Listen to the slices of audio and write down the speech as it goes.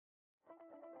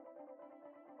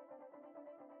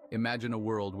Imagine a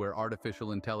world where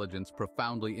artificial intelligence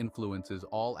profoundly influences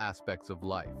all aspects of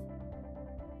life,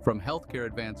 from healthcare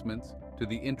advancements to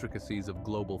the intricacies of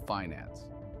global finance.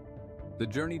 The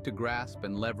journey to grasp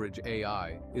and leverage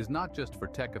AI is not just for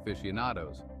tech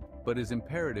aficionados, but is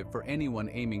imperative for anyone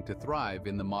aiming to thrive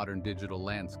in the modern digital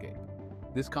landscape.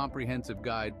 This comprehensive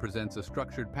guide presents a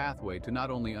structured pathway to not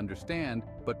only understand,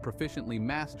 but proficiently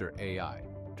master AI,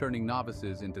 turning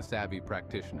novices into savvy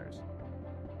practitioners.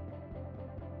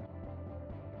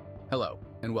 Hello,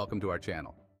 and welcome to our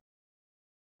channel.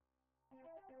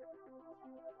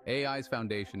 AI's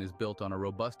foundation is built on a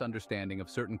robust understanding of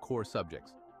certain core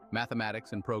subjects: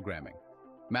 mathematics and programming.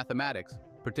 Mathematics,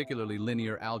 particularly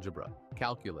linear algebra,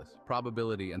 calculus,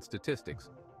 probability, and statistics,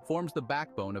 forms the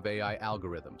backbone of AI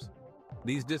algorithms.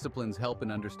 These disciplines help in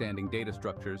understanding data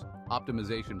structures,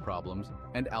 optimization problems,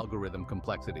 and algorithm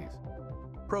complexities.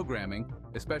 Programming,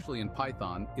 especially in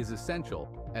Python, is essential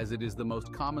as it is the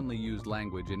most commonly used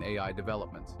language in AI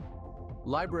developments.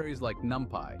 Libraries like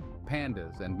NumPy,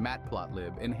 Pandas, and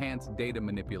Matplotlib enhance data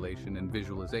manipulation and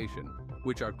visualization,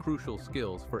 which are crucial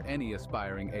skills for any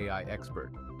aspiring AI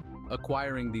expert.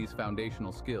 Acquiring these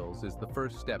foundational skills is the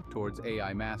first step towards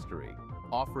AI mastery,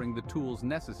 offering the tools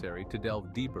necessary to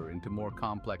delve deeper into more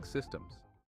complex systems.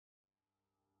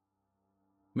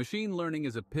 Machine learning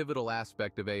is a pivotal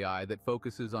aspect of AI that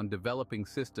focuses on developing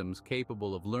systems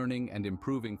capable of learning and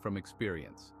improving from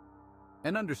experience.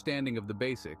 An understanding of the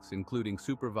basics, including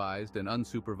supervised and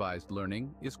unsupervised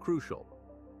learning, is crucial.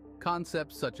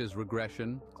 Concepts such as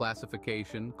regression,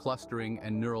 classification, clustering,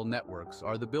 and neural networks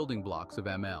are the building blocks of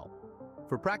ML.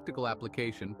 For practical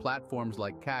application, platforms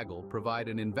like Kaggle provide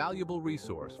an invaluable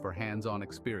resource for hands-on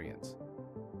experience.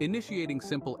 Initiating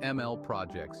simple ML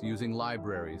projects using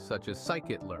libraries such as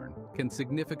scikit-learn can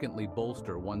significantly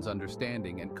bolster one's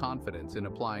understanding and confidence in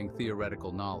applying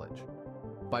theoretical knowledge.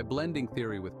 By blending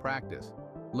theory with practice,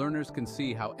 learners can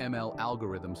see how ML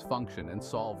algorithms function and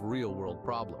solve real-world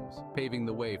problems, paving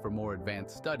the way for more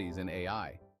advanced studies in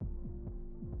AI.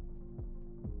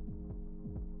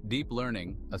 Deep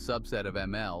learning, a subset of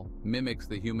ML, mimics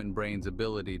the human brain's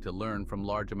ability to learn from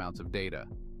large amounts of data.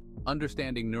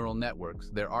 Understanding neural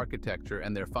networks, their architecture,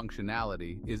 and their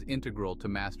functionality is integral to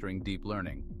mastering deep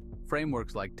learning.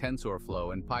 Frameworks like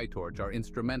TensorFlow and PyTorch are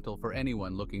instrumental for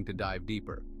anyone looking to dive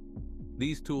deeper.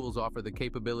 These tools offer the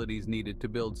capabilities needed to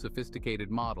build sophisticated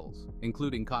models,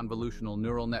 including convolutional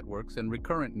neural networks and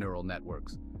recurrent neural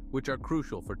networks, which are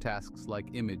crucial for tasks like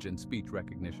image and speech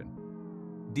recognition.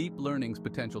 Deep learning's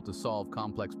potential to solve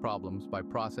complex problems by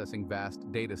processing vast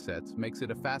data sets makes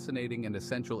it a fascinating and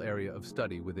essential area of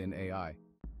study within AI.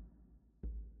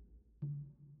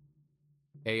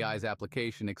 AI's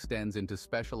application extends into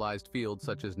specialized fields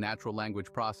such as natural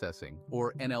language processing,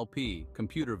 or NLP,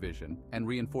 computer vision, and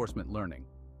reinforcement learning.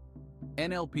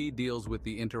 NLP deals with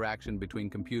the interaction between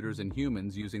computers and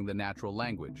humans using the natural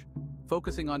language,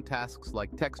 focusing on tasks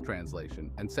like text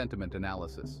translation and sentiment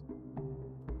analysis.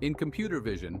 In computer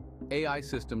vision, AI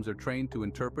systems are trained to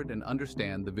interpret and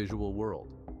understand the visual world.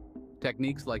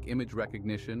 Techniques like image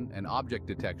recognition and object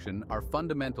detection are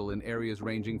fundamental in areas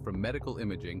ranging from medical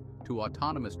imaging to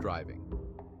autonomous driving.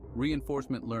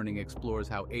 Reinforcement learning explores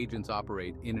how agents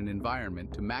operate in an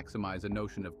environment to maximize a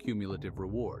notion of cumulative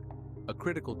reward, a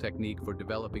critical technique for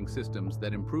developing systems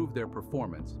that improve their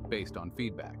performance based on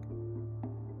feedback.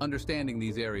 Understanding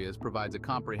these areas provides a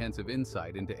comprehensive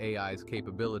insight into AI's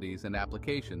capabilities and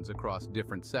applications across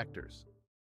different sectors.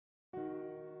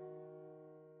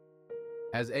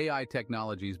 As AI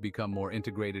technologies become more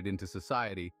integrated into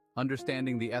society,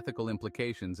 understanding the ethical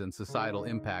implications and societal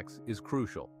impacts is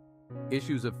crucial.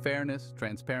 Issues of fairness,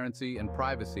 transparency, and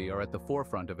privacy are at the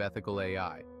forefront of ethical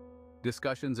AI.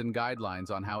 Discussions and guidelines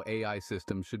on how AI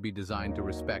systems should be designed to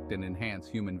respect and enhance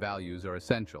human values are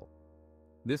essential.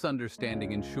 This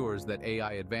understanding ensures that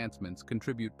AI advancements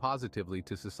contribute positively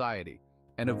to society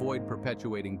and avoid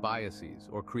perpetuating biases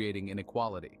or creating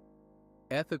inequality.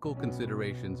 Ethical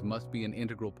considerations must be an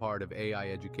integral part of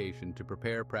AI education to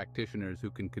prepare practitioners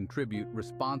who can contribute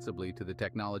responsibly to the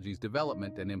technology's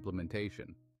development and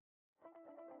implementation.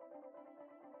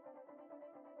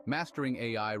 Mastering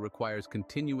AI requires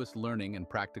continuous learning and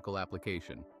practical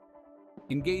application.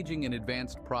 Engaging in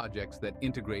advanced projects that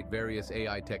integrate various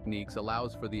AI techniques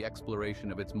allows for the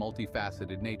exploration of its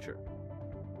multifaceted nature.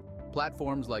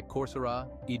 Platforms like Coursera,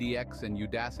 edX, and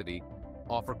Udacity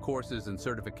offer courses and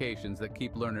certifications that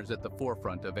keep learners at the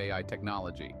forefront of AI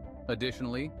technology.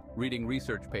 Additionally, reading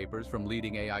research papers from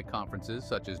leading AI conferences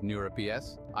such as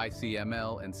NeuraPS,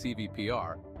 ICML, and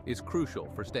CVPR is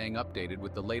crucial for staying updated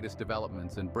with the latest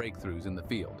developments and breakthroughs in the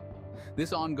field.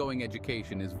 This ongoing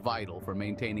education is vital for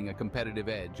maintaining a competitive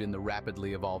edge in the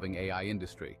rapidly evolving AI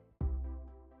industry.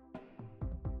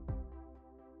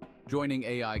 Joining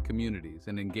AI communities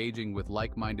and engaging with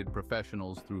like-minded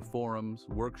professionals through forums,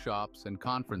 workshops, and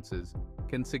conferences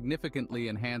can significantly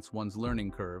enhance one's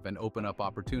learning curve and open up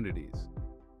opportunities.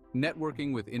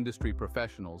 Networking with industry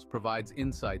professionals provides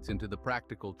insights into the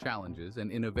practical challenges and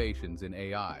innovations in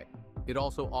AI. It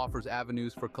also offers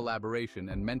avenues for collaboration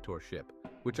and mentorship,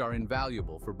 which are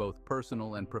invaluable for both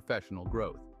personal and professional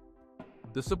growth.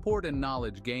 The support and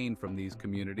knowledge gained from these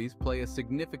communities play a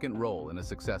significant role in a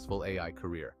successful AI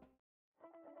career.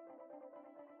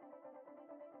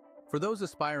 For those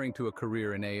aspiring to a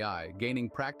career in AI, gaining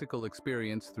practical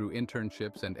experience through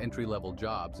internships and entry-level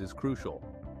jobs is crucial.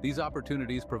 These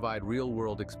opportunities provide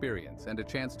real-world experience and a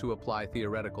chance to apply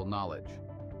theoretical knowledge.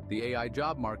 The AI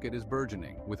job market is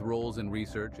burgeoning, with roles in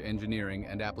research, engineering,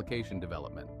 and application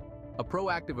development. A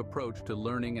proactive approach to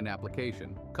learning and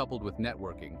application, coupled with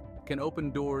networking, can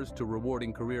open doors to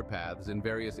rewarding career paths in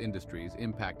various industries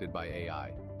impacted by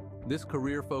AI. This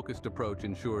career-focused approach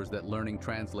ensures that learning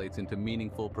translates into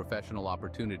meaningful professional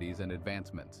opportunities and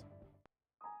advancements.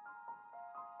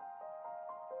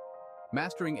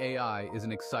 Mastering AI is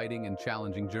an exciting and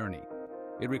challenging journey.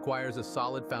 It requires a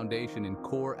solid foundation in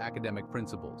core academic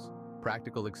principles,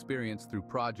 practical experience through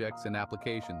projects and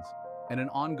applications, and an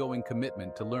ongoing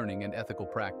commitment to learning and ethical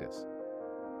practice.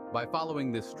 By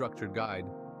following this structured guide,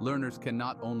 learners can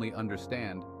not only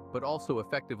understand, but also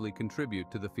effectively contribute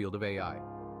to the field of AI.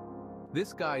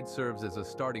 This guide serves as a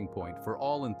starting point for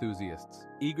all enthusiasts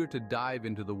eager to dive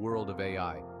into the world of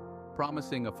AI,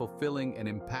 promising a fulfilling and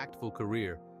impactful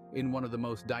career in one of the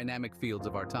most dynamic fields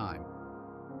of our time.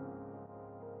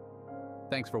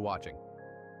 Thanks for watching.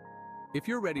 If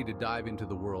you're ready to dive into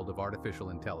the world of artificial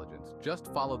intelligence,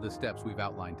 just follow the steps we've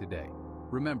outlined today.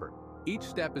 Remember, each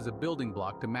step is a building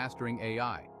block to mastering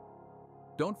AI.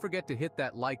 Don't forget to hit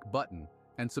that like button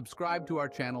and subscribe to our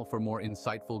channel for more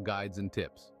insightful guides and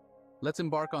tips. Let's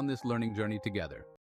embark on this learning journey together.